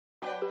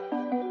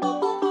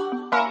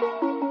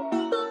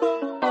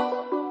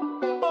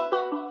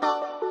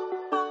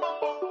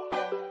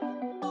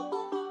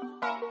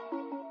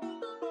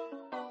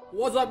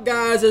What's up,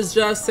 guys? It's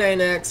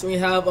JustSaiyanX. We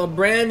have a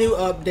brand new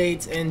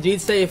update in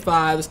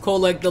JustSaiyanXI. It's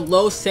called like the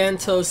Los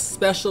Santos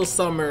Special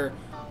Summer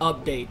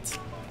Update.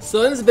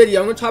 So in this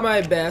video, I'm going to try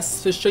my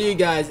best to show you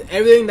guys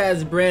everything that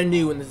is brand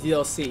new in this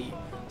DLC.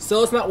 So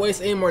let's not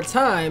waste any more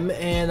time,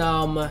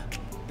 and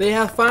they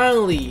have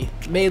finally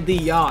made the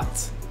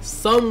yacht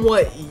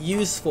somewhat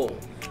useful.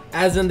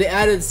 As in, they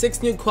added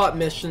 6 new co-op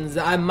missions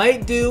that I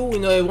might do. You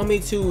know, they want me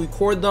to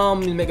record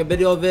them and make a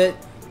video of it.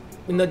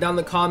 You know, down in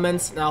the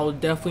comments, and I will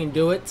definitely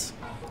do it.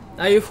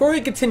 Now, before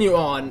we continue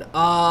on,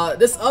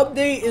 this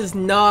update is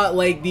not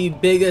like the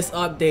biggest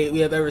update we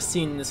have ever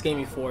seen in this game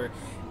before.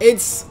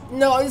 It's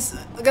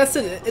like I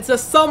said, it's a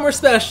summer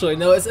special. You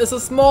know, it's a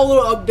small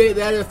little update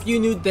that added a few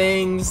new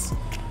things.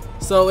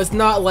 So it's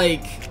not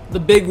like the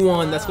big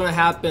one that's gonna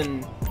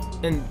happen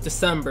in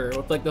December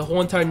with like the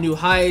whole entire new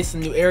heist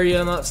and new area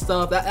and all that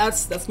stuff.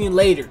 That's me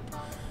later.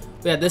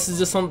 But yeah, this is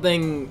just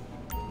something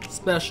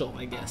special,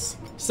 I guess.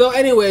 So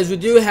anyways, we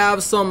do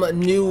have some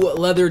new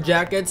leather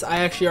jackets. I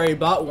actually already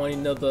bought one, you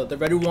know, the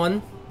red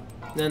one.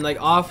 And then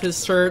like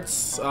office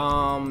shirts,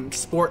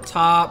 sport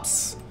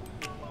tops.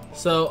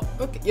 So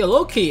okay, yeah,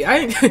 low key,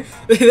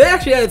 they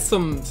actually added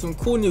some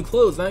cool new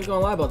clothes. I ain't gonna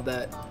lie about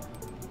that.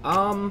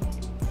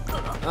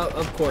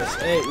 Of course.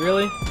 Hey,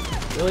 really,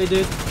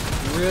 dude,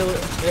 really?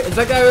 Is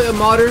that guy a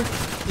modder?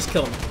 Just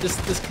kill him.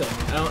 Just kill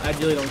him. I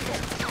really don't care.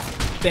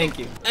 Thank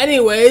you.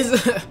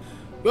 Anyways.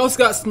 We also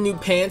got some new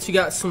pants. We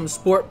got some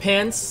sport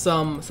pants,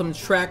 some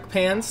track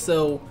pants.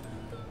 So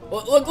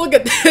look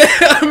at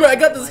that. I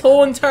got this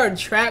whole entire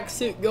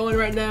tracksuit going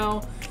right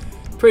now.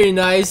 Pretty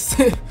nice.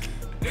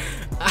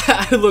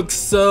 I look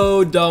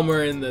so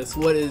dumber in this.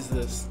 What is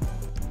this?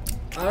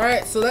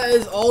 Alright, so that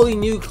is all the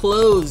new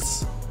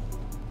clothes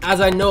as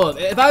I know of.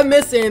 If I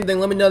missed anything,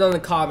 let me know down in the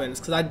comments,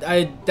 because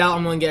I doubt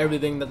I'm gonna get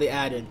everything that they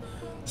added.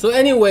 So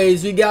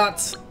anyways, we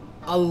got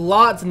a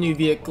lot of new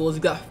vehicles.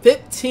 We got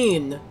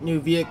 15 new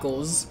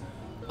vehicles,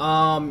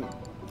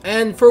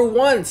 and for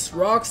once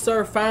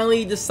Rockstar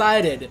finally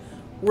decided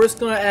we're just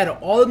gonna add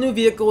all the new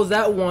vehicles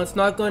at once.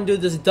 Not gonna do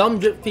this dumb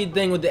drip feed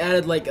thing where they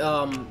added like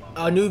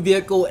a new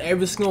vehicle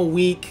every single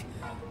week.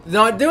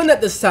 They're not doing that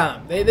this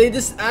time. They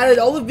just added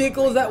all the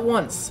vehicles at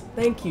once.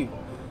 Thank you.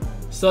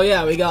 So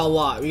yeah, we got a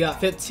lot. We got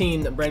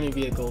 15 brand new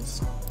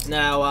vehicles.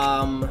 Now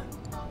I'm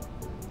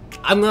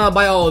gonna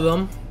buy all of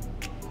them.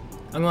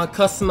 I'm gonna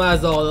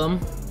customize all of them.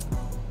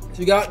 So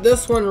we got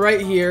this one right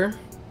here,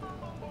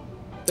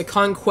 the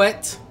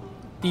Conquest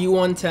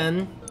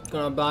B110.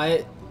 Gonna buy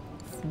it.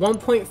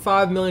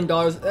 $1.5 million.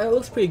 That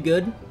looks pretty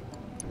good.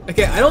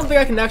 Okay, I don't think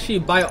I can actually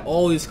buy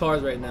all these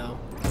cars right now.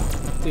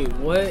 Dude,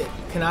 what?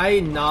 Can I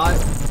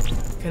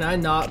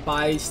not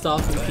buy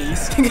stuff in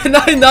peace? Can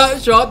I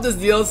not shop this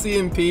DLC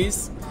in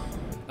peace?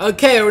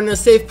 Okay, we're in a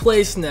safe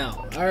place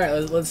now. All right,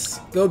 let's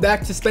go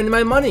back to spending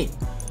my money.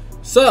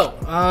 So,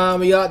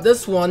 we got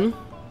this one.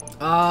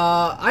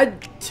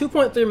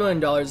 $2.3 million.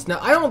 Now,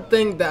 I don't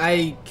think that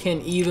I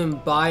can even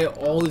buy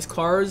all these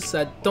cars.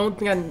 I don't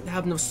think I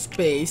have enough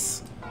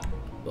space,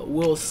 but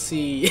we'll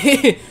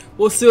see.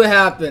 We'll see what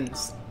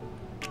happens.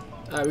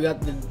 Alright, we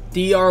got the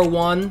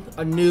DR1,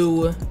 a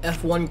new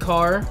F1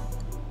 car.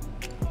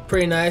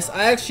 Pretty nice.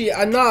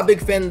 I'm not a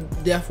big fan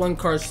of the F1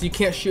 cars, so you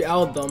can't shoot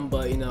out of them,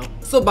 but you know,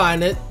 still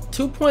buying it.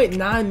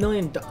 $2.9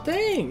 million.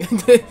 Dang.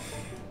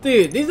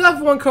 Dude, these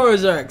F1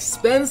 cars are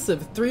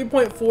expensive.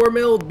 3.4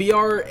 mil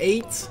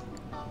BR8.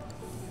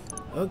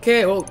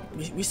 Okay, well,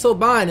 we still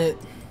buying it.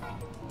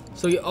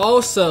 So we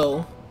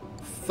also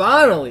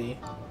finally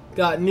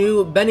got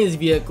new Benny's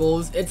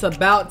vehicles. It's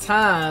about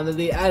time that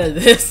they added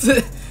this.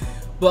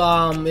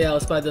 But yeah,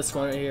 let's buy this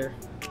one right here.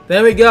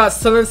 Then we got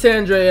San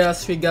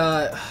Andreas. We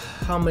got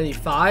how many?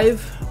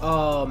 5?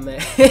 Oh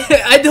man,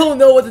 I don't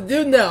know what to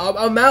do now.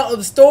 I'm out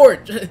of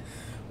storage.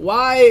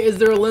 Why is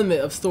there a limit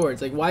of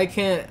storage? Like, why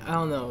can't, I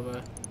don't know,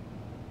 bro.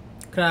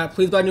 Can I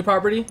please buy new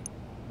property?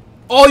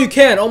 Oh, you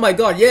can. Oh my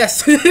god,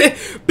 yes.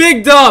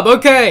 Big dub.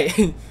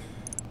 Okay.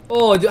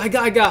 Oh, dude, I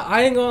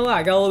ain't gonna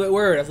lie, I got a little bit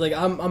worried. I was like,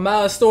 I'm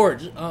out of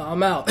storage.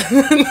 I'm out.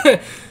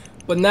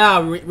 But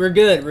now we're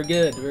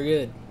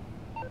good.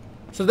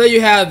 So there you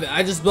have it.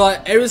 I just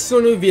bought every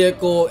single new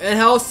vehicle, and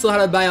I also had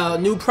to buy a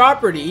new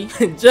property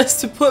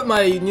just to put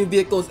my new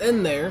vehicles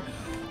in there.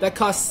 That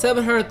cost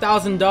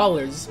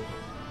 $700,000.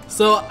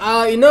 So,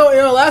 you know, in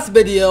our last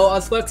video, I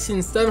was flexing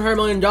 $700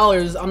 million.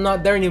 I'm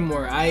not there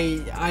anymore.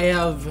 I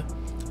have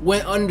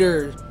went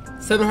under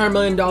 $700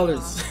 million.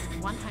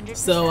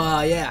 So,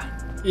 yeah.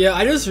 Yeah,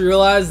 I just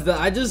realized that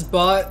I just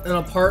bought an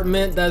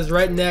apartment that's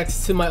right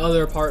next to my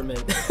other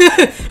apartment.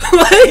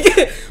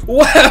 Like,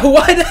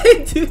 why did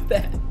I do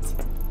that?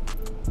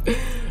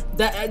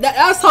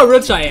 That's how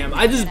rich I am.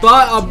 I just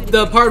bought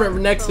the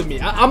apartment next to me.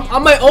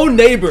 I'm my own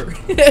neighbor.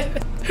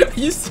 Are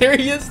you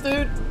serious,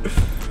 dude?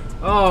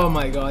 Oh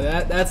my god,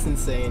 that's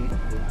insane.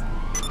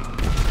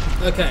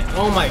 Okay,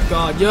 oh my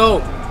god, yo,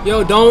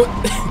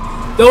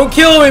 don't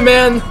kill me,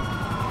 man.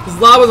 This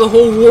lava's a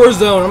whole war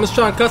zone. I'm just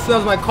trying to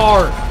customize my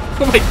car.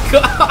 Oh my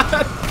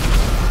god.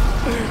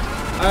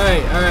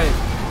 Alright.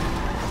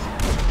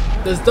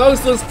 This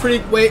dog looks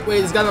pretty. Wait,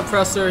 he's got an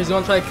oppressor. He's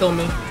gonna try to kill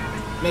me.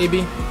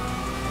 Maybe.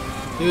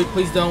 Dude,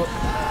 please don't.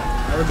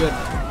 We're good.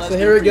 So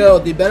here we go.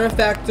 The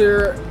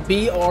Benefactor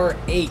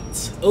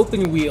BR8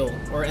 open wheel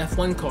or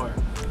F1 car.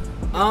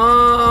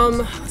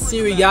 Let's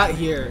see what we got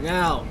here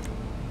now.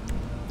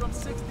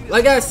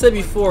 Like I said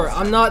before,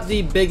 I'm not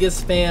the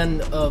biggest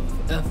fan of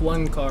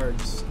F1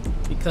 cars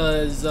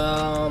because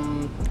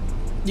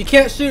you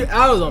can't shoot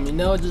out of them. You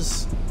know, they're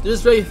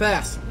just very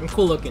fast and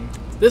cool looking.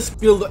 This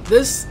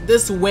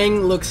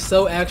wing looks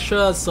so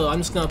extra, so I'm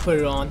just gonna put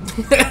it on.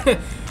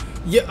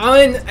 Yeah,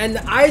 and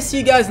I see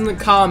you guys in the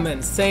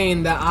comments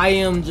saying that I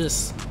am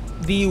just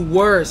the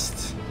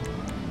worst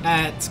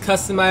at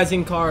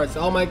customizing cars.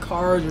 All my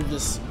cars are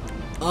just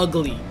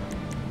ugly.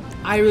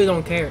 I really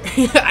don't care.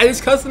 I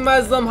just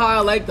customize them how I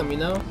like them, you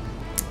know?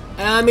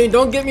 And I mean,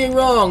 don't get me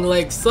wrong,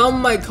 like some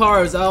of my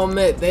cars, I'll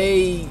admit,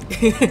 they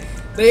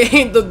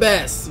ain't the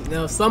best, you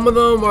know? Some of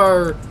them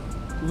are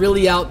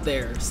really out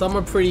there. Some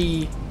are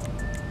pretty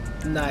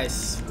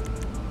nice.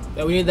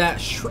 Yeah, we need that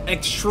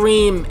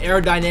extreme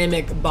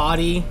aerodynamic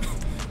body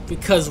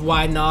because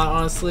why not,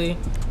 honestly.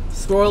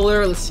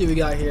 Spoiler, let's see what we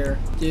got here.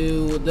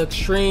 Do the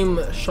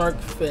extreme shark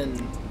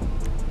fin.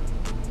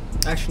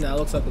 Actually, no, it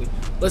looks ugly.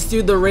 Let's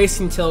do the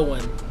racing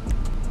tailwind.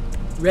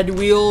 Red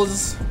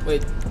wheels.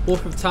 Wait,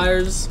 bulletproof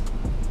tires.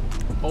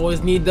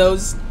 Always need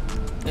those.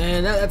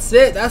 And that's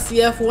it. That's the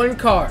F1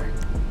 car.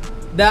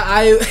 That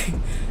I.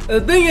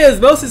 The thing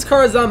is, most of these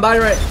cars I'm buying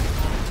right.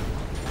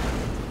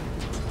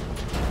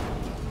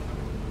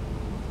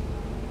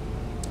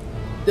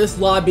 This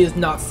lobby is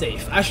not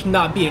safe. I should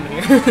not be in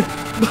here.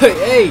 But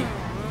hey,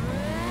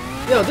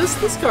 yo,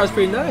 this car is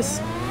pretty nice.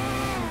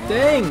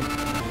 Dang.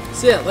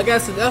 So yeah, like I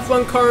said,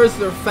 F1 cars,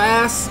 they're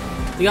fast.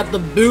 They got the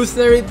boost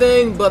and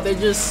everything, but they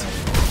just.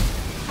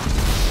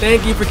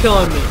 Thank you for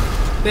killing me.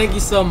 Thank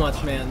you so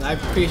much, man. I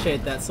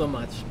appreciate that so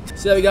much.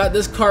 So yeah, we got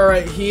this car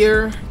right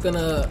here.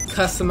 Gonna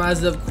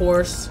customize it, of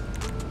course.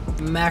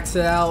 Max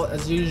it out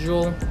as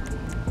usual.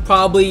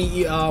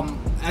 Probably,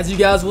 as you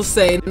guys will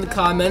say in the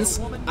comments,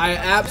 I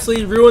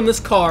absolutely ruined this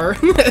car.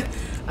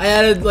 I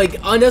added like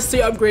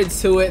unnecessary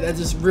upgrades to it that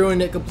just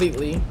ruined it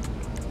completely.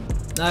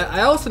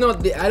 I also know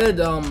they added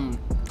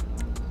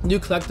new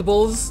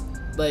collectibles,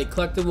 like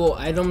collectible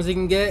items you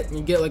can get, and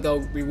you get like a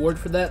reward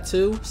for that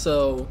too.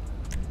 So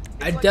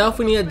I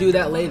definitely need to do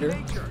that later.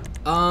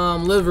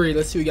 Livery,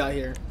 let's see what we got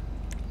here.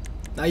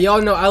 Now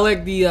y'all know I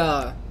like the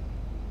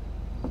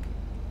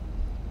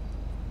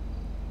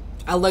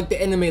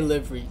anime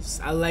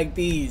liveries. I like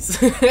these.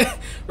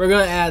 We're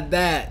gonna add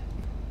that.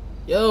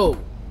 Yo,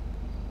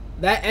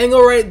 that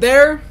angle right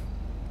there,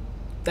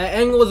 that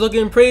angle is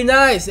looking pretty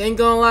nice. Ain't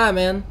gonna lie,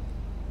 man.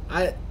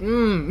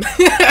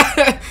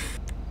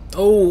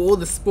 Oh,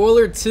 the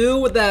spoiler too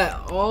with that.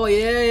 Oh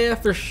yeah,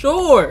 for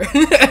sure.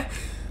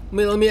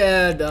 let me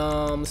add.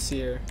 Let's see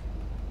here.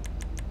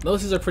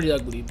 Most of these are pretty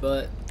ugly,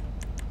 but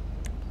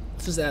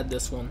let's just add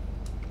this one.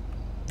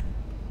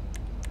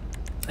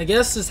 I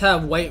guess just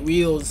have white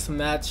wheels to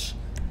match.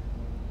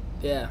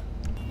 Yeah.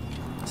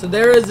 So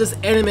there is this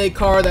anime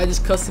car that I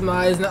just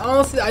customized, and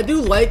honestly, I do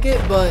like it,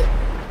 but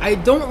I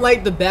don't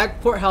like the back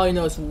port. How you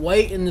know it's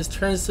white and this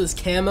turns to this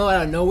camo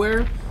out of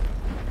nowhere.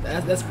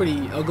 That's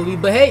pretty ugly,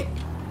 but hey,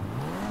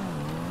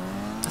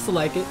 I still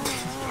like it.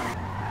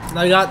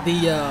 Now I got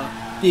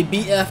the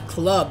BF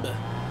Club.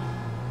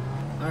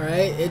 All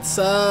right, it's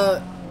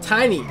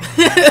tiny,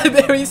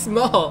 very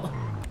small.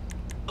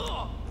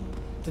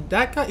 Did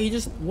that guy? He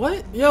just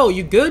what? Yo,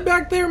 you good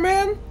back there,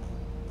 man?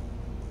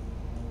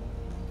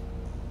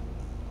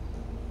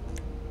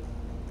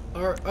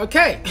 Or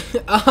okay.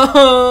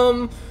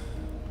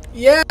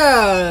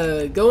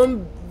 Yeah,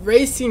 going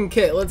racing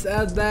kit. Let's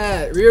add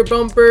that. Rear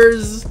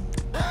bumpers.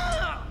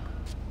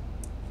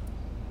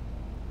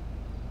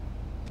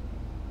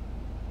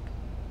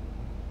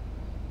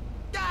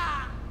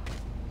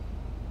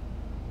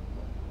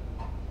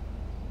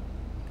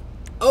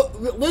 Oh,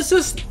 let's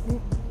just.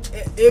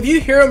 If you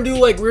hear him do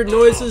like weird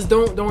noises,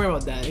 don't worry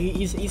about that.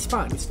 He's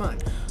fine. He's fine.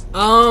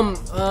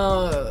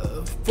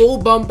 Full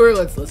bumper.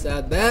 Let's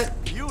add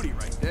that. Beauty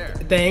right there.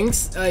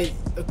 Thanks.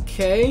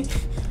 Okay.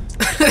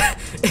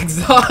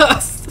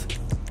 Exhaust.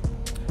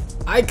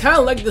 I kind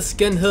of like the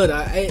skin hood.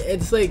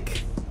 It's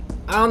like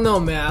I don't know,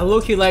 man. I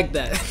low-key like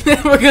that.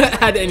 We're gonna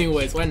add it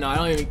anyways. Why not?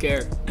 I don't even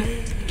care.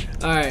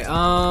 All right.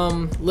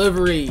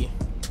 Livery.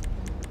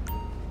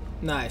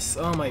 Nice.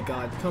 Oh my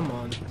God. Come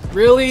on.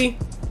 Really?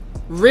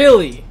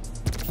 Really?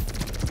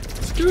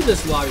 Screw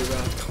this lobby,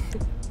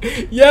 bro.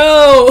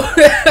 Yo!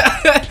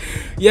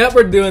 Yep,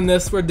 we're doing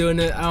this. We're doing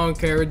it. I don't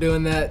care. We're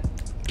doing that.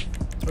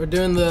 We're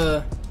doing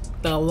the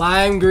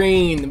lime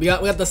green. We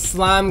got the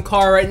slime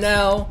car right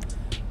now.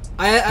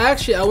 I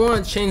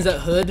want to change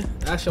that hood.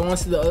 Actually, I want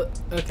to see the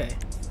okay.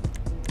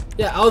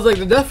 Yeah, I was like,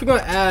 they're definitely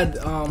gonna add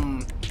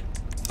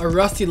a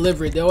rusty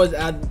livery. They always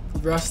add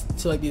rust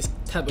to like these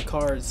type of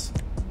cars.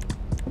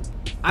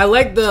 I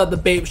like the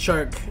Babe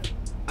Shark.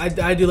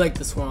 I do like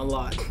this one a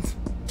lot.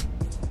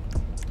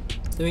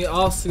 Then we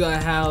also gotta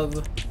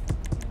have.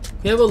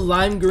 We have a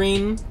lime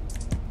green.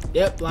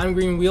 Yep, lime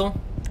green wheel.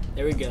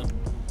 There we go.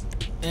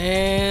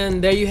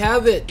 And there you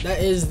have it.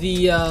 That is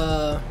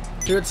the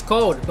here it's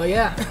called. But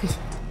yeah,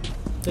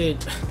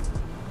 dude,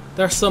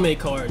 there are so many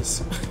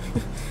cars.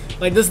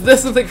 Like this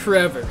will take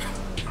forever.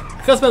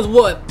 Customers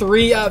what?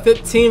 3 out of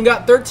 15.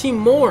 Got 13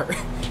 more.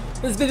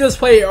 This video's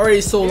played already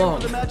so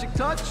long.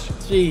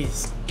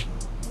 Jeez.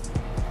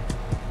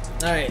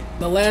 All right,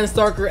 the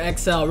Landstalker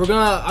XL.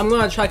 I'm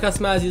gonna try to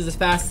customize these as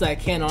fast as I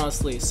can,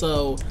 honestly.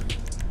 So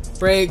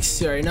brakes,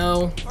 you already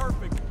know.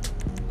 Perfect.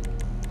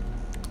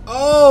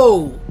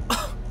 Oh.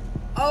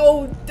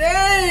 Oh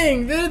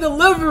dang! The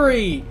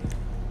delivery.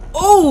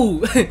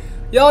 Oh,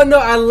 y'all know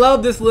I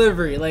love this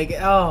livery. Like,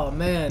 oh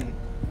man.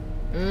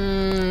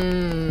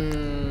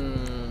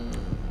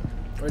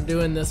 We're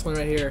doing this one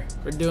right here.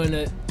 We're doing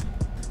it.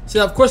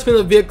 So of course we have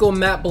the vehicle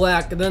matte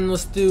black, and then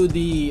let's do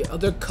the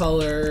other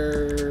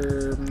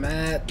color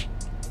matte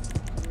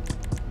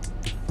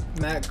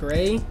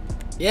gray.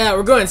 Yeah,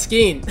 we're going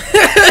skiing.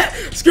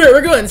 Screw it,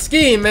 we're going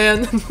skiing,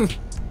 man.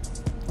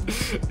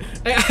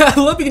 I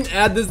love you can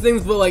add these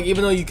things, but like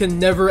even though you can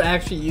never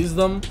actually use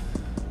them.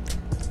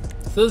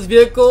 So this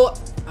vehicle,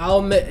 I'll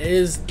admit,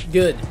 is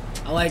good.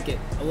 I like it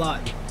a lot.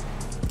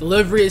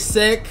 Delivery is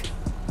sick.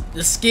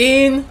 The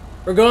skiing,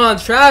 we're going on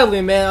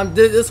traveling, man.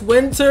 This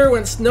winter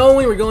when it's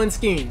snowing, we're going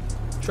skiing.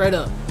 Straight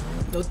up.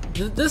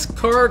 Did this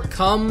car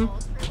come?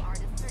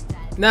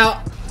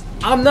 Now,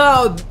 I'm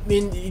not. I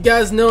mean, you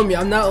guys know me.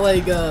 I'm not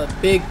like a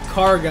big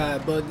car guy,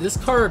 but this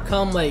car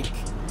come like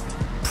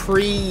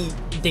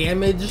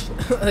pre-damaged,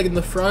 like in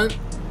the front.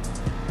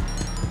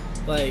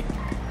 Like,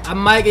 I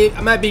might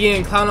be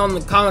getting clowned on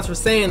the comments for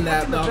saying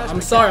that, but I'm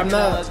sorry.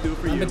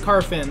 I'm a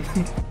car fan.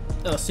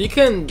 Oh, so you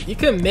can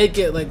make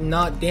it like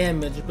not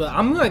damaged, but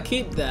I'm gonna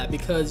keep that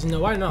because, you know,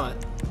 why not?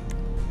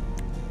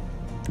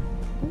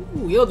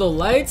 Ooh, yo, the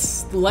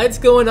lights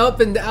going up,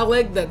 and I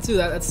like that too.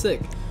 That's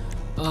sick.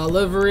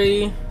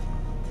 Livery.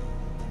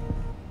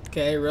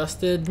 Okay,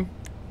 rusted,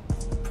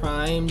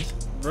 primed,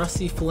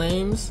 rusty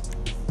flames.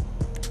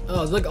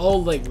 Oh, it's like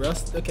all like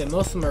rust. Okay,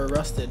 most of them are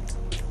rusted.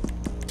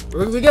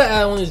 We gotta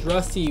add one of these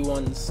rusty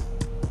ones.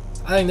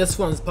 I think this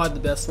one's probably the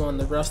best one.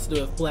 The rusted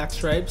with black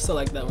stripes. I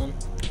like that one.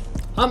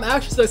 I'm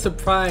actually like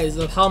surprised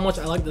of how much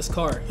I like this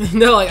car. You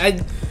know, like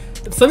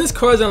some of these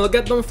cars, when I look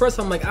at them first,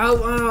 I'm like,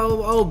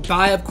 I'll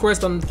buy, of course,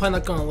 but I'm probably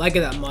not gonna like it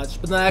that much.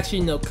 But then I actually,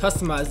 you know,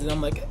 customize it.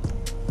 I'm like,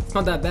 it's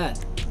not that bad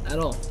at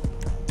all.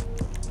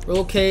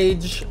 Roll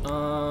cage,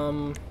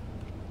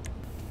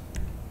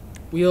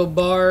 wheel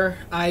bar.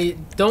 I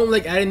don't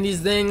like adding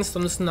these things, so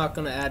I'm just not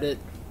gonna add it.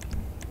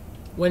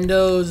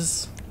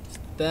 Windows,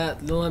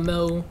 that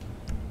limo,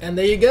 and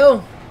there you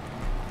go.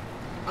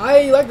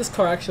 I like this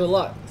car actually a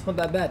lot. It's not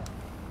that bad.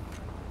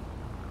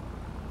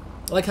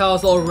 I like how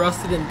it's all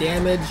rusted and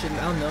damaged, and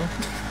I don't know.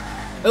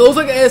 It looks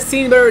like it has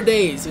seen better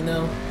days, you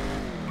know.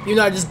 Even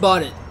though I just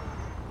bought it,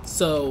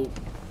 so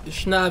it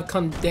should not have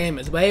come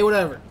damaged. But hey,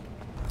 whatever.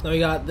 Now we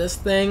got this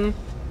thing,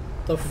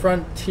 the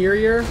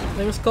frontier, I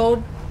think it's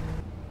called.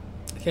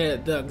 Okay,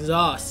 the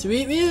exhaust.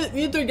 We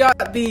either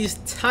got these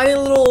tiny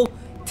little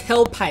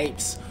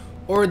tailpipes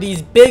or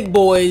these big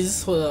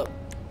boys. Hold up,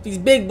 these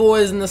big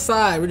boys on the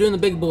side. We're doing the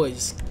big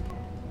boys.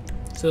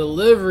 So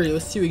livery.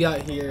 Let's see what we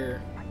got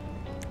here.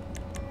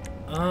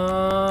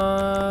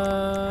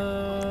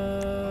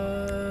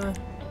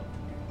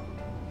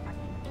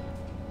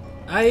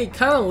 I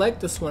kind of like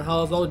this one.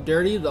 How it's all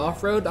dirty. The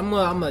off-road. I'm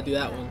gonna do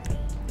that one.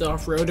 The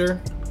off-roader,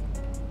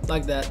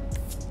 like that.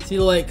 See,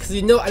 like, cause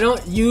you know I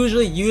don't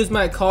usually use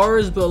my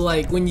cars, but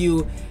like when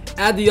you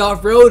add the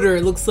off-roader,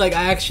 it looks like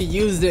I actually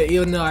used it,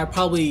 even though I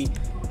probably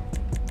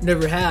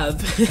never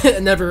have,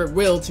 never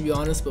will, to be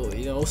honest. But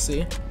you know, we'll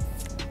see.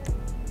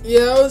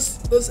 Yeah,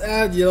 let's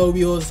add yellow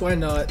wheels. Why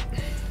not?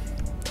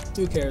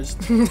 Who cares?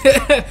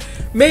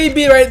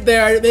 Maybe right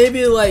there.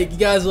 Maybe like you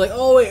guys are like,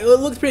 oh wait, it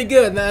looks pretty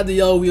good. And I add the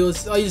yellow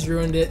wheels. I just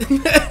ruined it.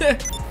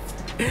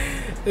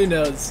 Who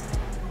knows?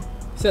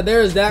 So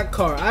there's that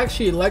car. I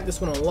actually like this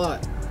one a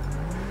lot.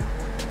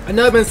 I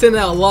know I've been saying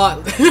that a lot.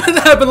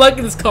 I've been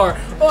liking this car.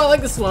 Oh, I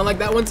like this one. I like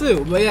that one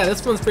too. But yeah,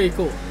 this one's pretty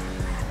cool.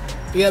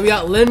 Yeah, we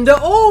got Linda.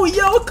 Oh,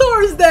 yo, what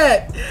car is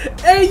that?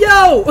 Hey,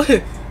 yo,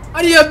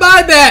 I need to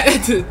buy that.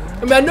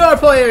 I mean, I know I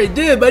probably already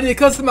did, but I need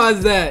to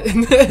customize that.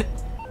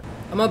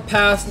 I'm gonna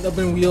pass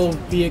open wheel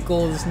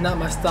vehicles. Not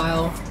my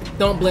style.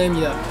 Don't blame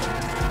you.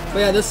 But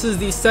yeah, this is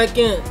the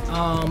second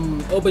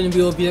open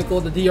wheel vehicle,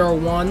 the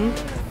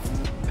DR1.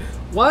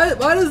 Why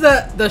does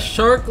the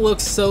shark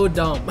look so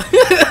dumb?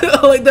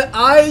 Like the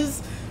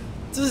eyes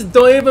just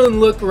don't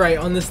even look right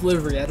on this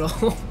livery at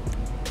all.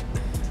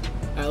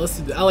 Alright, let's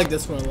do that. I like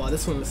this one a lot.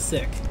 This one was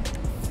sick.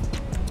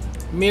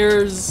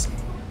 Mirrors.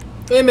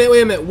 Wait a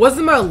minute.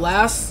 Wasn't my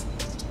last...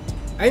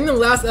 I think the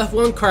last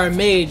F1 car I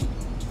made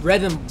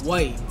red and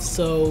white.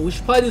 So we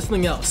should probably do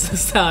something else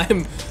this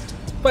time.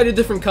 Probably do a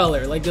different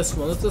color, like this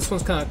one. This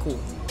one's kind of cool.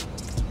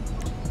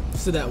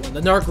 Let's do that one.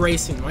 The dark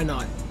racing. Why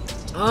not?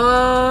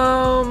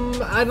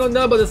 I don't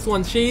know about this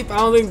one, Chief. I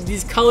don't think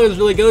these colors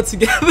really go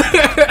together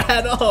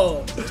at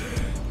all.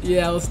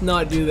 Yeah, let's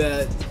not do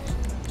that.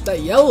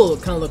 That yellow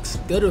kind of looks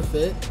good with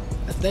it,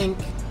 I think.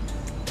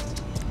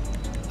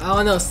 I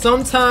don't know,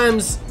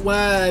 sometimes when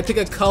I pick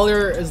a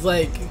color, it's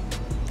like,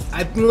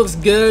 I think it looks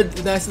good,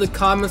 and I see the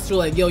comments are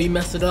like, yo, you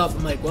messed it up.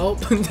 I'm like, well,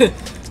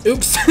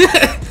 oops.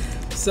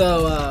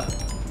 So,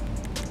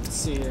 let's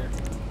see here.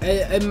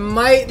 It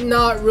might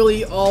not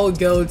really all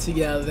go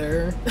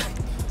together,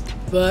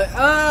 but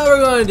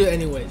we're gonna do it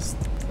anyways.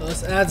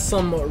 Let's add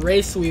some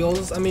race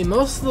wheels. I mean,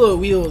 most of the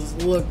wheels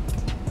look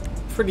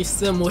pretty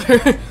similar.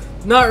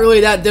 Not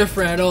really that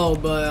different at all,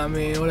 but I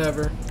mean,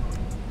 whatever.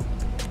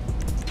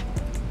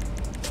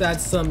 Let's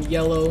add some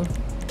yellow.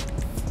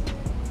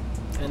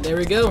 And there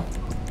we go.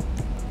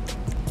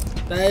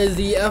 That is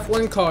the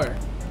F1 car.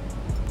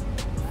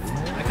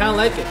 I kind of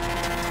like it.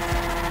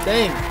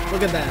 Dang,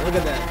 look at that, look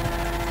at that.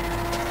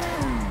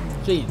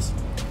 Jeez.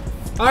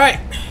 Alright,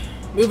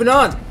 moving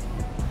on.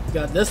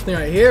 Got this thing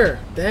right here.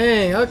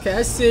 Dang, okay,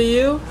 I see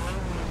you.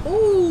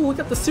 Ooh, we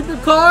got the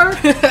supercar.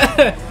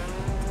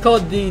 It's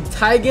called the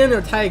Tigan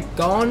or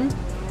Tigon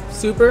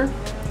Super.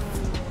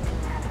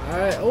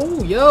 Alright,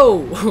 oh,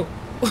 yo.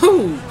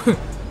 Ooh.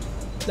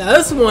 Now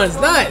this one's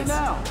nice.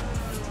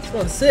 This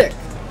one's sick.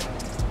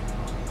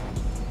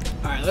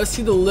 Alright, let's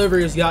see the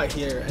liveries got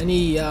here.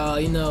 Any,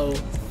 you know,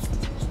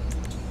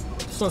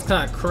 this one's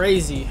kind of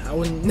crazy. I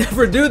would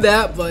never do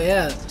that, but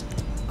yeah.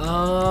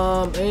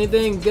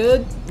 Anything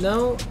good?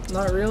 No,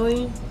 not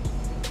really.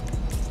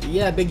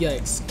 Yeah, big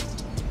yikes.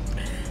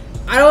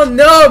 I don't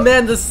know,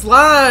 man. The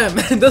slime,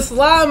 the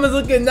slime is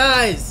looking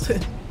nice.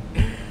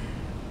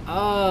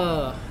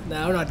 Nah,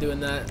 we're not doing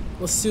that.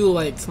 Let's do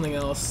like something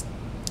else.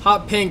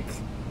 Hot pink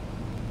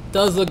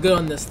does look good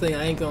on this thing.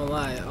 I ain't gonna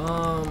lie.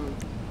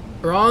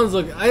 Bronze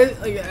look.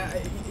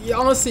 You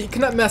honestly, you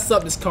cannot mess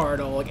up this car at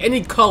all. Like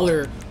any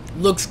color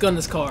looks good on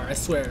this car. I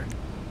swear.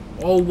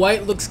 All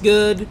white looks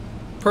good.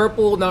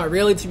 Purple, not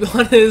really, to be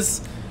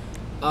honest.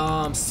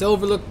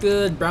 Silver looked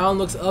good. Brown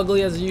looks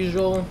ugly as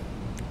usual.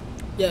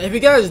 Yeah, if you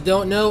guys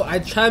don't know, I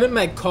try to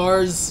make my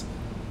cars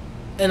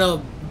in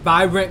a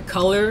vibrant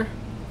color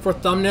for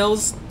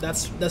thumbnails.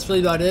 That's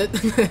really about it.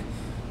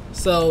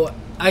 So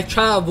I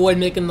try to avoid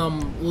making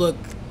them look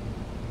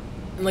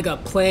in like a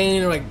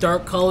plain or like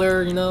dark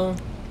color, you know.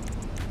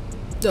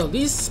 Yo,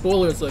 these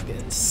spoilers look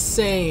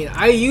insane.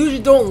 I usually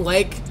don't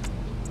like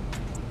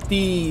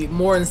the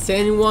more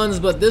insane ones,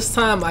 but this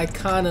time I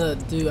kind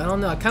of do. I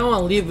don't know. I kind of want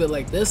to leave it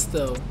like this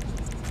though. I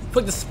feel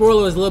like the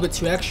spoiler is a little bit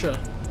too extra.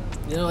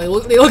 You know, they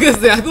look at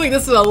this. I feel like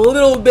this is a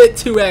little bit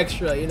too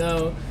extra. You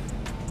know,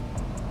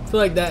 I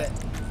feel like that.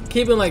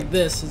 Keeping like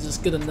this is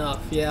just good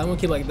enough. Yeah, I'm gonna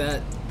keep like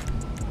that.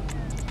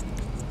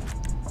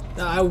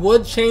 Now I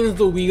would change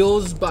the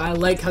wheels, but I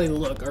like how they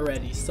look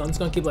already, so I'm just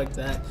gonna keep like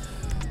that.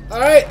 All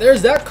right,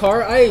 there's that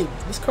car.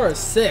 This car is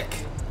sick.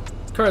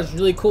 This car is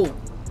really cool.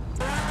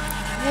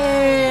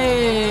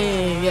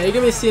 Hey, yeah, you're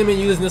gonna be seeing me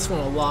using this one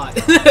a lot.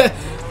 I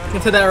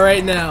can tell that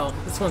right now.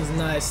 This one's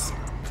nice.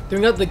 Then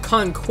we got the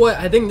Conquest.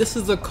 I think this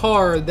is the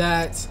car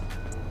that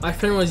my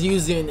friend was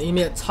using. He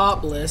made it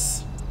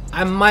topless.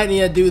 I might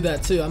need to do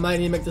that too. I might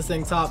need to make this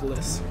thing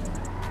topless.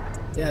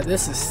 Yeah,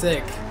 this is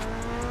sick.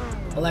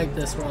 I like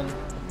this one.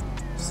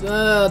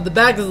 So, the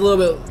back is a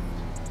little bit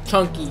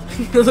chunky.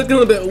 It's looking a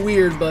little bit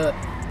weird, but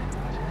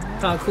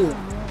kind of cool.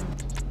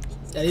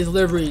 Yeah, these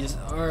liveries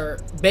are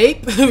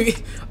Bape.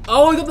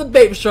 Oh, we got the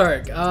Bape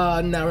shark.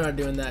 No, we're not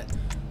doing that.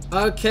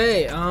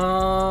 Okay,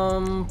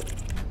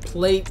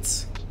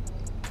 plate.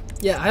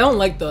 Yeah, I don't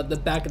like the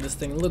back of this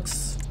thing. It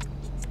looks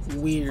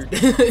weird.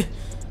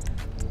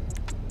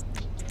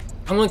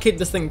 I'm gonna keep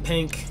this thing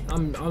pink.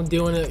 I'm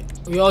doing it.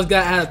 We always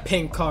gotta add a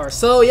pink car.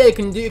 So yeah, you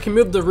can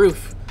move the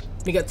roof.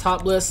 Make it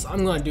topless.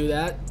 I'm gonna do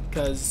that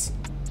because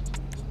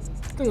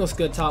I think it looks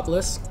good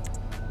topless.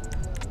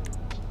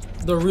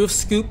 The roof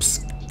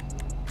scoops.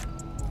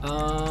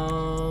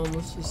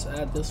 Let's just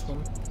add this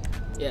one.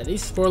 Yeah,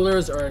 these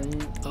spoilers are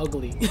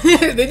ugly.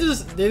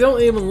 they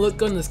don't even look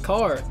good in this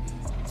car.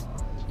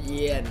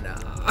 Yeah,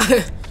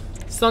 nah.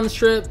 Sun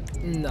strip,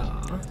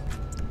 nah.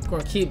 I'm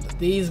gonna keep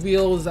these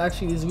wheels.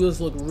 Actually, these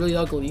wheels look really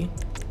ugly.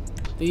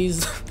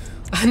 These,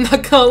 I'm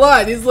not gonna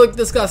lie, these look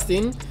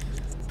disgusting.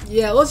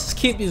 Yeah, let's just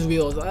keep these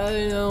wheels.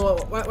 I know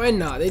why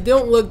not? They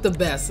don't look the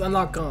best. I'm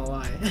not gonna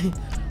lie,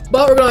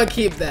 but we're gonna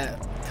keep that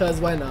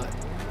because why not?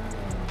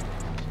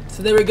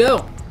 So there we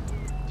go.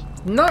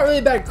 Not really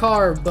a bad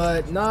car,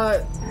 but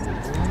not.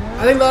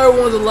 I think the other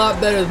one's a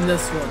lot better than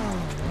this one.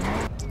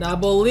 Now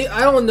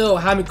I don't know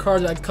how many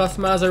cars I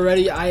customized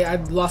already.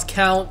 I've lost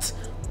count,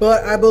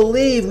 but I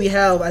believe we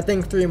have. I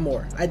think 3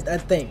 more. I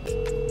think.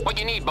 What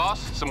you need, boss?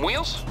 Some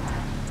wheels?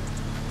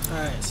 All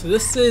right. So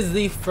this is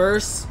the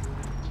first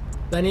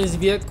Benny's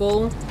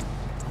vehicle.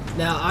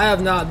 Now I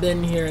have not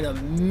been here in a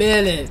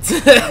minute.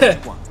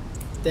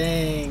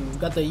 Dang.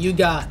 Got the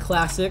Yuga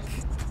Classic.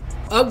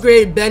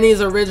 Upgrade Benny's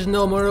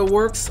original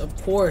motorworks, of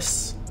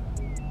course.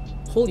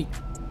 Holy,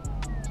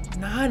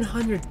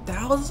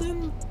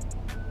 900,000?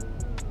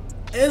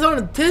 It's on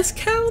a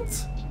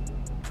discount?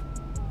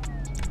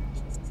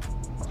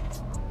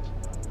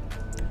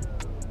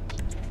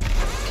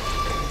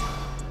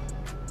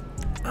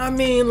 I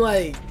mean,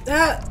 like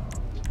that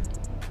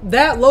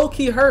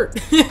low-key hurt.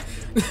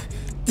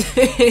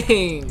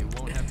 Dang.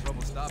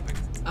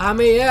 I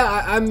mean,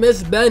 yeah, I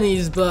miss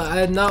Benny's, but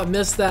I did not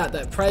miss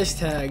that price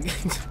tag.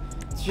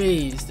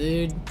 Jeez,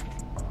 dude.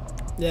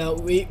 Yeah,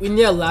 we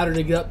need a ladder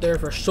to get up there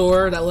for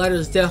sure. That ladder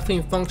is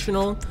definitely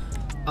functional.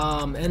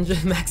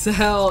 Engine max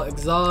out,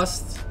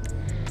 exhaust.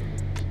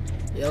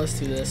 Yeah, let's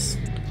do this.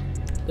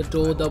 The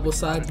dual double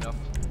side.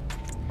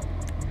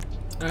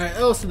 Alright,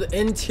 oh, so the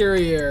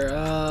interior.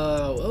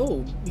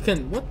 Oh, you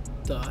can. What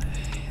the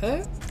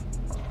heck?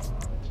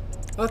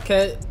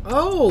 Okay.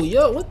 Oh,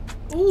 yo, what?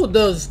 Ooh,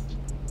 those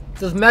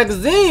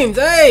magazines.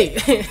 Hey,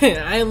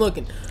 I ain't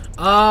looking.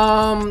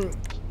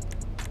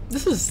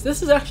 This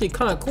is actually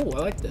kind of cool. I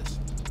like this.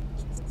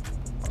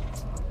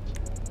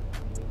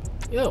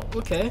 Yo,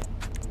 okay.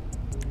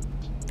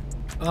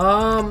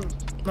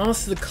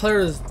 Honestly, the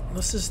colors.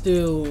 Let's just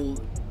do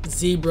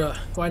zebra.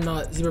 Why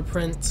not zebra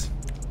print?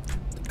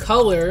 The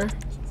color.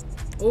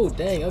 Oh,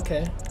 dang.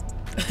 Okay.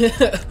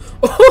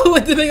 Oh,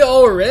 did they go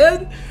all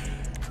red?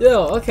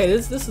 Yo, okay.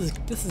 This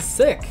is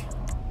sick.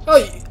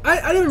 Oh,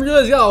 I didn't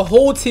realize you got a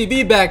whole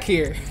TV back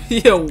here.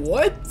 Yo,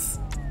 what?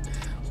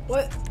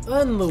 What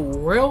in the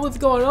world was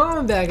going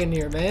on back in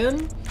here,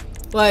 man?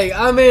 Like,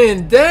 I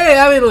mean, dang,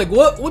 I mean, like,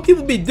 what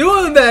people be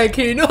doing back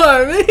here, you know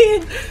what I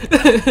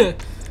mean?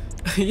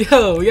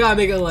 Yo, we gotta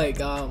make it like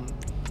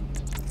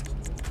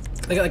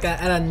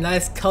add a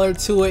nice color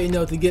to it, you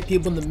know, to get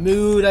people in the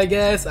mood, I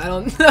guess. I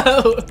don't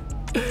know.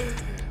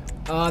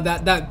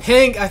 That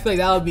pink, I feel like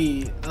that would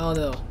be, I don't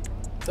know.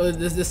 So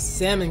there's this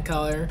salmon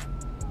color.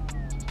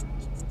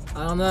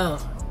 I don't know.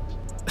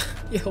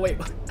 Yo, wait.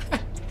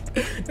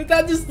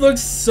 That just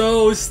looks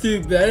so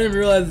stupid. I didn't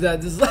realize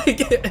that. Just like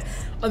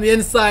on the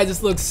inside,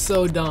 just looks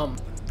so dumb.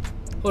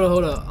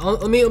 Hold on.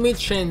 Let me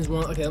change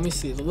one. Okay, let me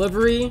see. The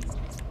livery.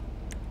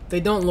 They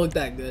don't look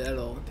that good at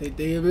all.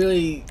 They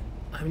really.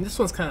 I mean, this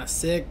one's kind of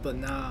sick, but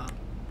nah.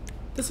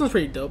 This one's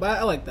pretty dope.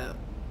 I like that.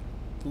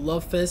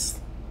 Love fist.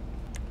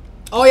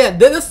 Oh yeah,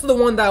 this is the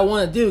one that I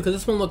want to do because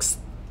this one looks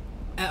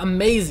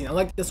amazing. I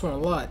like this one a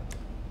lot.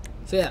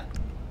 So yeah.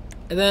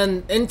 And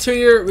then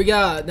interior,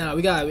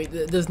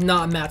 it does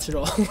not match at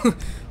all.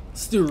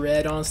 Let's do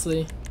red,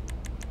 honestly.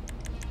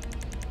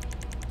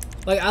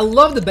 Like, I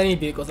love the Benny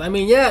vehicles. I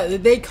mean, yeah,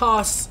 they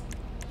cost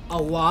a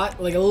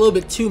lot, like a little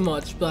bit too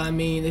much, but I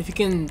mean, if you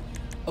can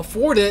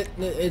afford it,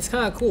 it's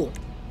kind of cool.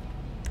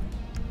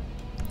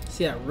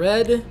 So yeah,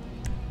 red.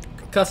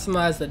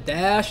 Customize the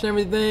dash and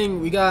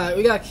everything. We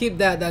gotta keep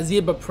that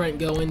zebra print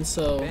going.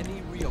 So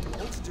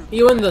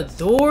even the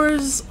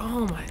doors.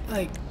 Oh my,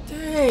 like,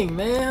 dang,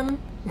 man.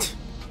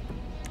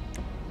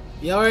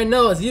 You already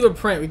know it's zebra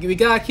print. We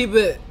gotta keep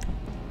it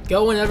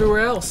going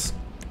everywhere else.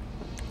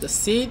 The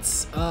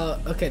seats,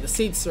 okay, the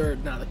seats are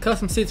the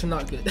custom seats are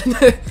not good.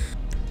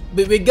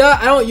 But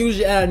I don't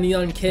usually add a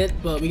neon kit,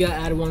 but we gotta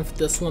add one for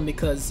this one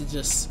because it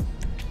just,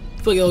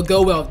 I feel like it'll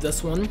go well with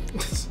this one.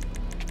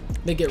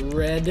 Make it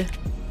red.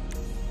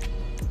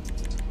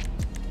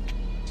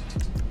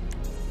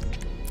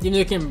 Even though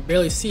you can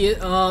barely see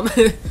it.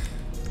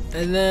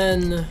 And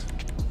then.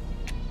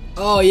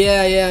 Oh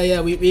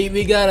yeah.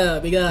 We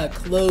gotta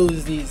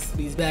close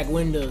these back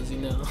windows, you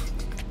know.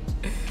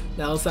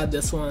 Now outside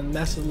this one,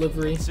 master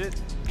livery.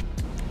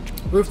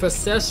 Roof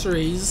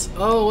accessories.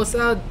 Oh, what's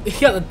that? You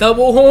got the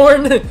double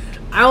horn.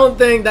 I don't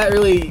think that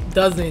really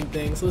does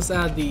anything. So let's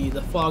add the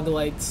fog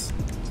lights.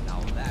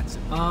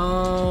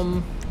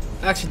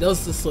 Actually,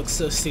 those just look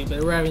so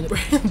stupid. We're having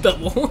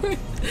double horn.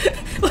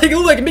 Like it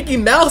look like Mickey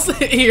Mouse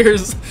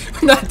ears.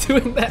 We're not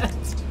doing that.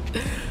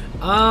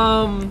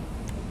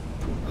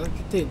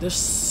 Dude, there's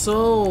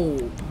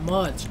so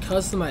much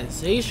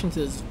customization to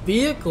this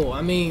vehicle.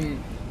 I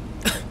mean,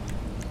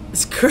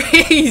 it's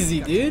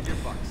crazy, dude.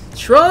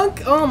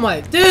 Trunk? Oh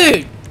my,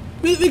 dude.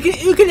 We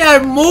can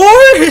add more.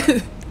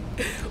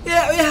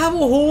 Yeah, we have a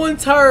whole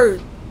entire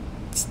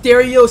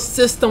stereo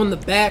system in the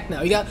back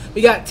now. We got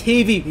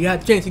TV, we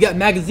got drinks, we got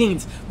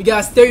magazines, we got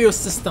a stereo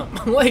system.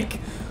 I'm like,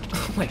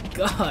 oh my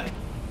god,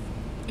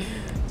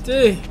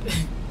 dude.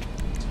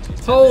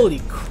 Holy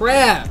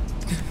crap.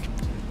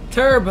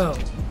 Turbo.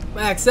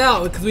 Max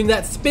out because we need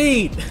that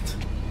speed.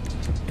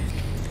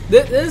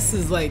 This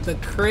is like the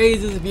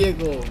craziest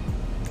vehicle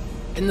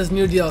in this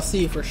new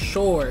DLC for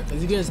sure,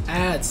 because you can just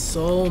add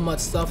so much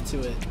stuff to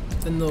it.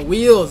 And the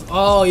wheels,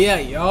 oh yeah,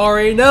 you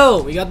already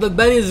know. We got the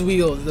Benny's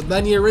wheels, the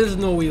Benny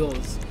original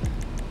wheels.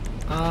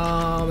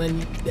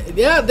 And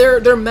yeah,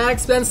 they're mad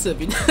expensive.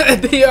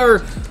 They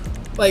are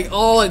like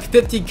all like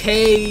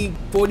 50K,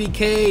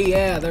 40K.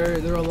 Yeah,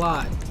 they're a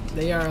lot.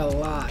 They are a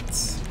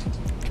lot.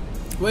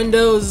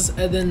 Windows,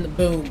 and then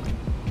boom.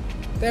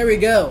 There we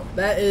go.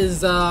 That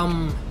is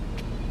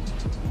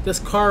this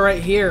car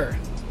right here.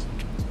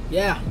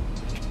 Yeah.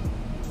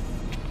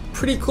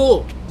 Pretty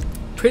cool.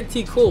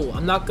 Pretty cool.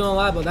 I'm not gonna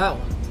lie about that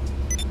one.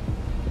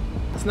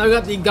 So now we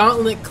got the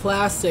Gauntlet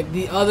Classic,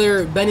 the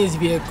other Benny's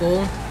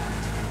vehicle.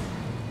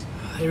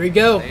 Here we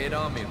go. Lay it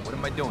on me. What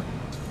am I doing?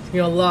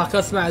 You know, a lot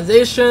of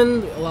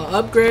customization, a lot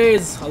of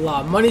upgrades, a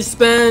lot of money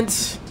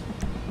spent.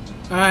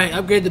 Alright,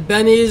 upgrade the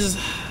Benny's.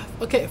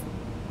 Okay.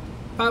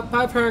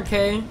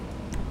 500K.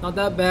 Not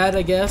that bad,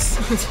 I guess.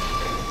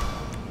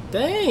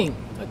 Dang.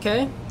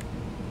 Okay.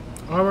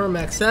 Armor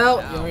max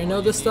out. You already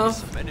know this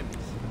stuff.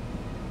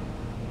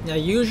 Now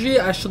usually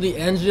I should the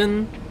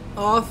engine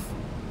off,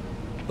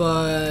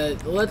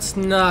 but let's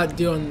not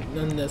do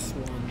on this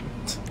one.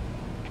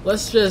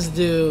 Let's just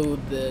do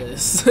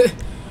this.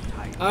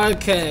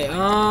 Okay,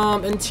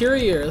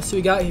 interior. Let's see what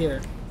we got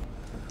here.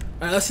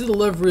 Alright, let's see the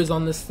liveries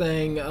on this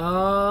thing.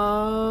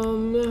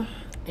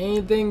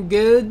 Anything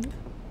good?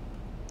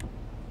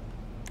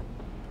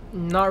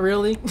 Not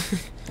really.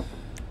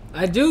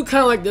 I do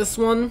kind of like this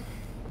one.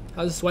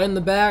 I was just white in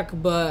the back,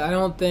 but I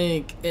don't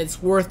think it's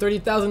worth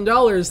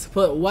 $30,000 to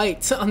put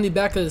white on the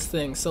back of this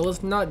thing. So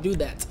let's not do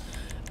that.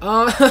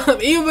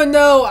 Even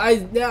though I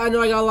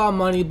know I got a lot of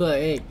money, but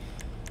hey,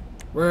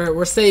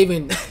 we're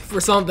saving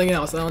for something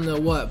else. I don't know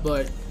what,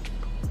 but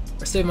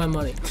we're saving my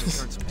money.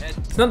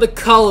 It's not the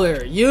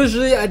color.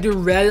 Usually I do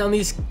red on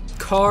these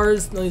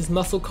cars, on these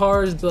muscle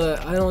cars,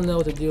 but I don't know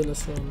what to do in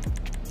this one.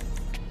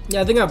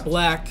 Yeah, I think I'm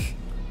black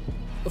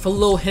with a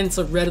little hints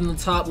of red on the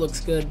top looks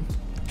good.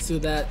 Let's do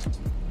that.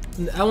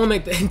 I want to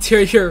make the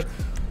interior.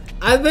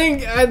 I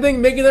think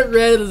making it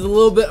red is a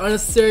little bit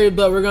unnecessary,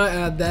 but we're gonna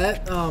add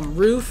that.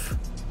 Roof.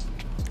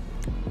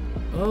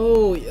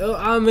 Oh,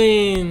 I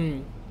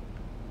mean,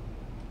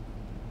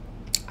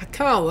 I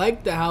kind of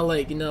like that. How,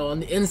 like, you know,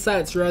 on the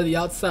inside it's red, the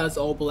outside it's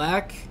all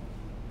black.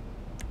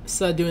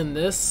 Instead of doing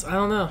this, I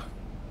don't know.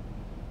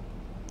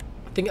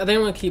 I think I'm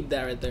gonna keep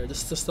that right there,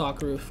 just the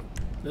stock roof.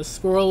 The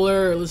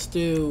spoiler, let's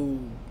do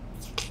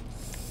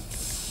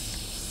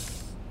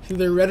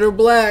either red or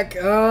black.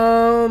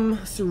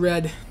 Let's do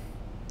red.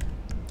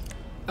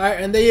 Alright,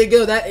 and there you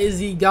go. That is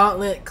the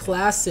Gauntlet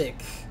Classic.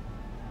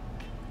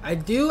 I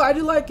do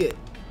like it.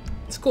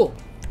 It's cool.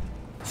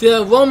 So you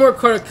have one more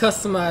car to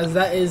customize.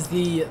 That is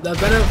the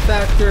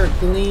Benefactor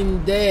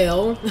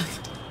Gleendale.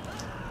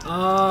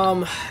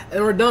 And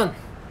we're done.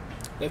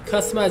 We've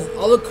customized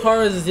all the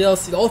cars as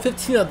DLC, all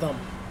 15 of them.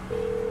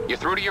 You're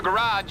through to your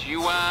garage.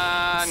 You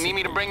need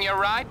me to bring you a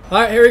ride?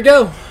 Alright, here we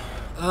go.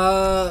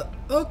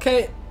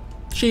 Okay.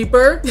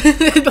 Cheaper.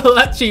 A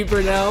lot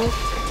cheaper now.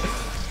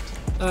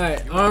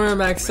 Alright, armor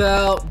max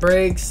out,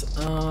 brakes,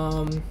 you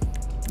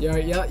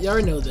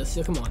already know this,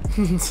 yeah, come on.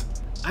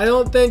 I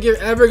don't think you're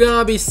ever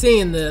gonna be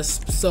seeing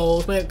this, so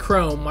let's make it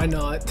chrome, why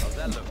not?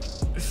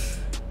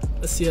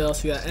 Let's see what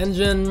else we got.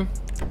 Engine,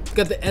 we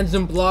got the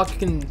engine block, you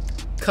can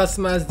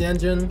customize the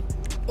engine.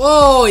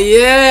 Oh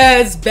yeah,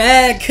 it's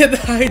back, the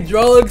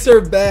hydraulics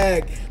are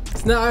back.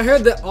 So now I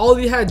heard that all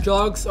the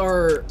hydraulics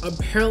are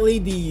apparently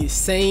the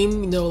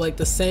same, you know, like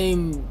the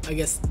same, I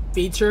guess,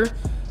 feature,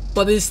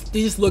 but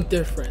these look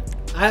different.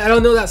 I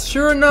don't know if that's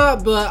true or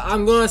not, but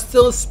I'm gonna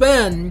still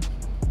spend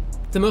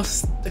the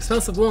most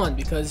expensive one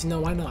because, you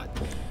know, why not?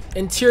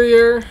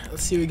 Interior,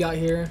 let's see what we got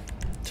here.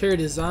 Interior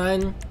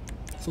design.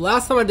 So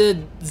last time I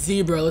did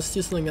zebra, let's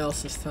do something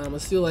else this time.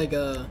 Let's do like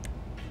a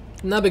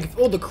not big.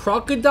 Oh, the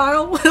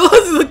crocodile.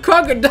 What's the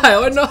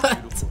crocodile? Why not?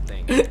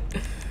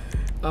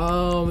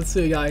 Let's see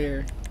what we got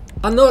here.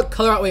 I know what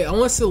color. Wait, I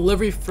want to see the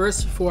livery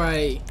first before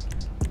I,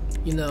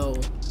 you know.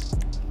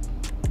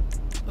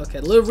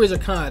 Okay, liveries are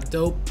kind of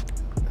dope.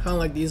 Kind of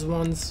like these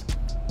ones.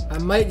 I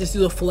might just do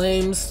the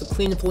flames, the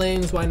clean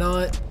flames, why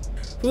not?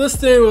 For the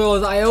steering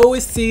wheels, I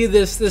always see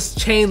this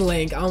chain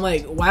link. I'm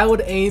like, why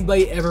would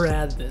anybody ever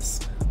add this?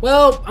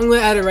 Well, I'm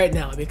gonna add it right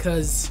now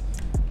because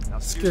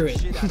screw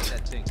it.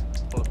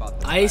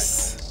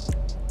 Ice.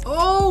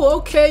 Oh,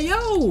 okay,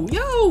 yo.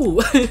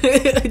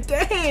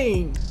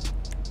 Dang.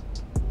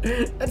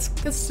 That's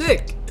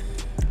sick.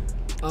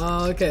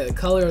 Okay, the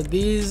color of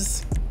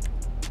these,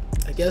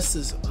 I guess,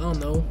 is, I don't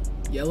know,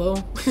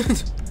 yellow.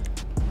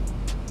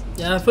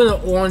 Yeah, I'm putting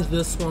an orange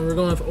this one. We're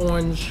going with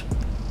orange.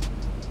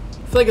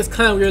 I feel like it's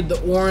kind of weird, the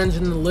orange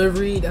and the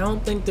livery. I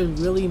don't think they're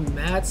really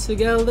matched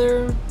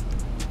together.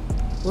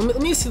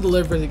 Let me see the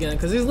liveries again,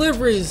 because these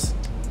liveries...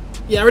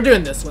 Yeah, we're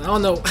doing this one. I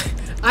don't know.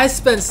 I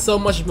spent so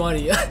much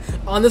money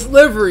on this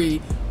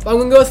livery, but I'm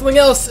going to go with something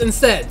else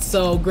instead.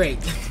 So, great.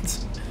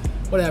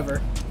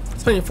 Whatever. I'm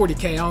spending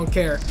 40K. I don't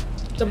care.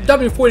 I'm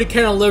dumping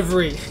 40K on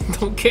livery.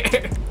 Don't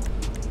care.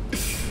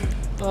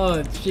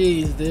 Oh,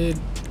 jeez, dude.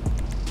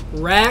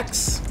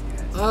 Racks.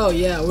 Oh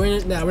yeah, we're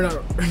not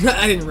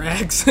adding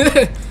racks.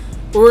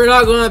 We're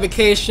not going on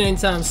vacation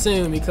anytime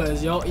soon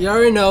because you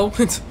already know.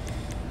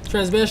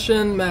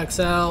 Transmission max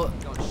out.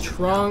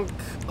 Trunk.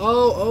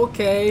 Oh,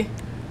 okay.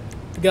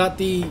 We got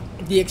the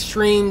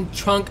extreme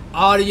trunk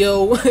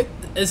audio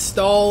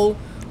install.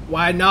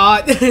 Why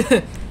not?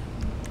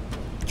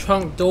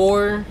 Trunk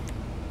door.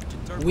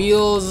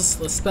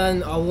 Wheels. Let's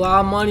spend a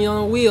lot of money on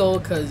a wheel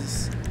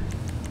because.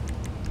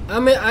 I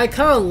mean, I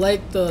kind of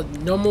like the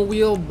normal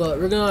wheel, but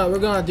we're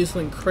gonna do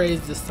something crazy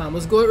this time.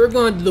 Let's go. We're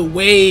gonna do the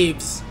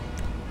waves.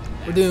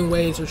 We're doing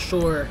waves for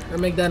sure. Or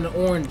make that an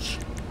orange.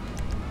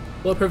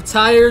 Bulletproof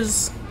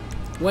tires,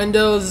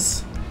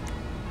 windows,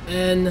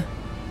 and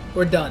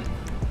we're done.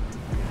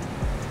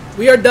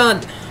 We are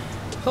done.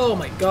 Oh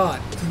my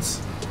god.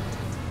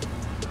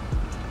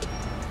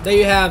 There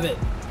you have it.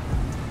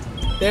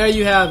 There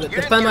you have it.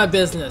 Defend my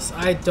business.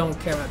 I don't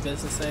care about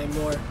business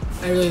anymore.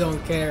 I really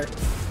don't care.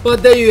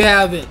 But there you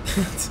have it.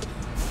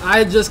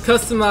 I just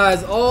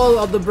customized all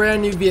of the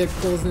brand new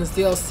vehicles in this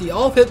DLC,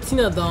 all 15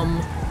 of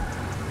them.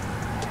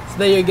 So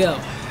there you go.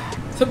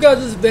 So if you guys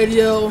this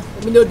video,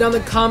 let me know down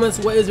in the comments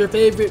what is your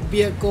favorite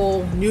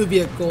vehicle, new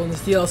vehicle in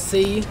this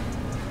DLC.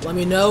 Let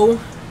me know.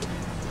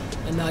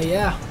 And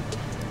yeah,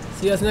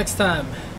 see you guys next time.